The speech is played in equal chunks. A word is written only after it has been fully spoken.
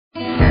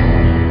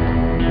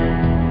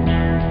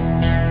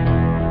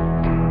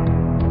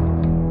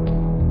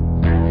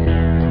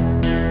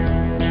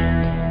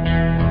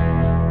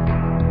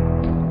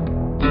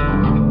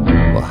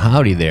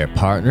Howdy there,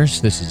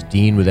 partners. This is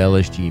Dean with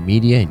LSG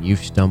Media, and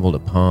you've stumbled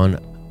upon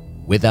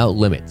Without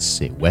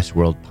Limits, a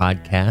Westworld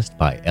podcast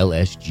by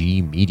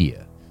LSG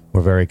Media.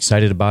 We're very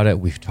excited about it.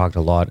 We've talked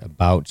a lot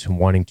about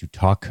wanting to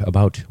talk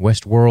about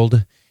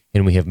Westworld,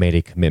 and we have made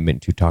a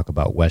commitment to talk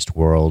about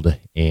Westworld,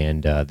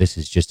 and this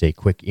is just a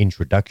quick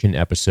introduction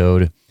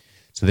episode.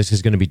 So this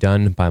is going to be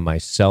done by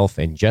myself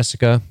and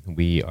Jessica.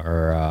 We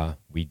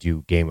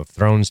do Game of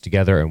Thrones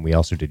together, and we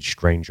also did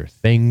Stranger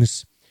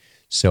Things.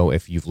 So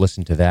if you've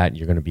listened to that,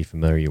 you're going to be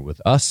familiar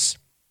with us.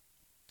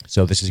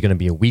 So this is going to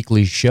be a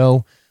weekly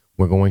show.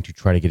 We're going to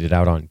try to get it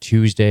out on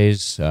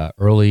Tuesdays.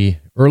 Early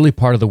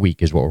part of the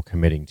week is what we're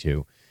committing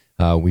to.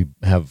 We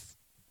have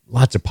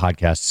lots of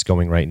podcasts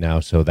going right now,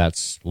 so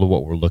that's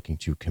what we're looking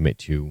to commit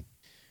to.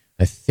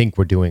 I think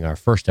we're doing our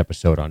first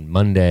episode on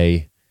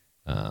Monday,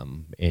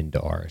 and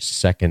our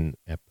second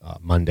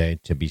Monday,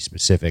 to be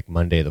specific,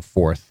 Monday the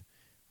 4th.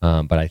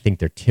 But I think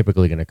they're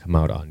typically going to come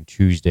out on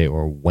Tuesday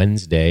or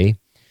Wednesday.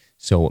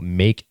 So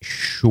make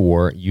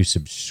sure you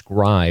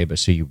subscribe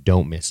so you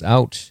don't miss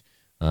out.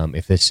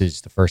 If this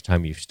is the first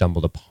time you've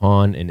stumbled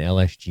upon an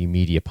LSG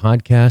Media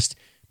podcast,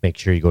 make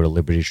sure you go to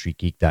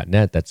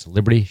libertystreetgeek.net. That's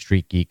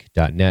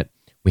libertystreetgeek.net.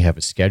 We have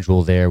a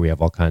schedule there. We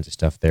have all kinds of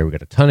stuff there. We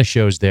got a ton of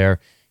shows there.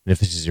 And if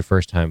this is your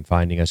first time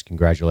finding us,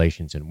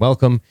 congratulations and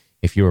welcome.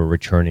 If you're a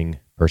returning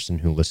person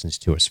who listens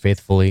to us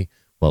faithfully,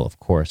 well, of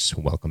course,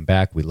 welcome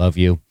back. We love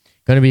you.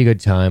 Going to be a good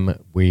time.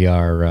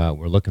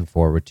 We're looking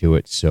forward to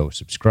it. So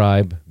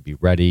subscribe, be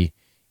ready,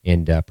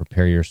 and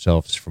prepare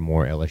yourselves for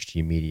more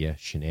LSG Media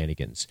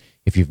shenanigans.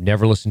 If you've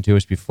never listened to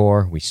us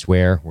before, we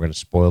swear we're going to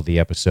spoil the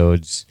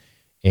episodes.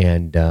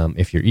 And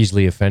if you're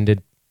easily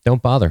offended,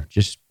 don't bother.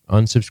 Just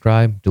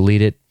unsubscribe,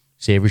 delete it,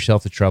 save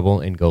yourself the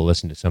trouble, and go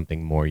listen to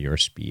something more your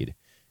speed.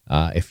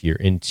 If you're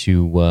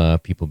into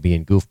people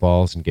being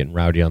goofballs and getting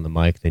rowdy on the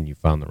mic, then you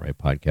found the right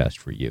podcast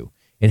for you.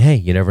 And hey,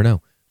 you never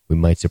know. We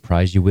might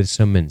surprise you with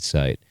some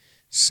insight.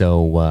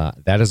 So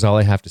that is all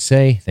I have to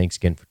say. Thanks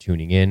again for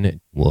tuning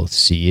in. We'll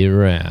see you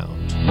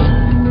around.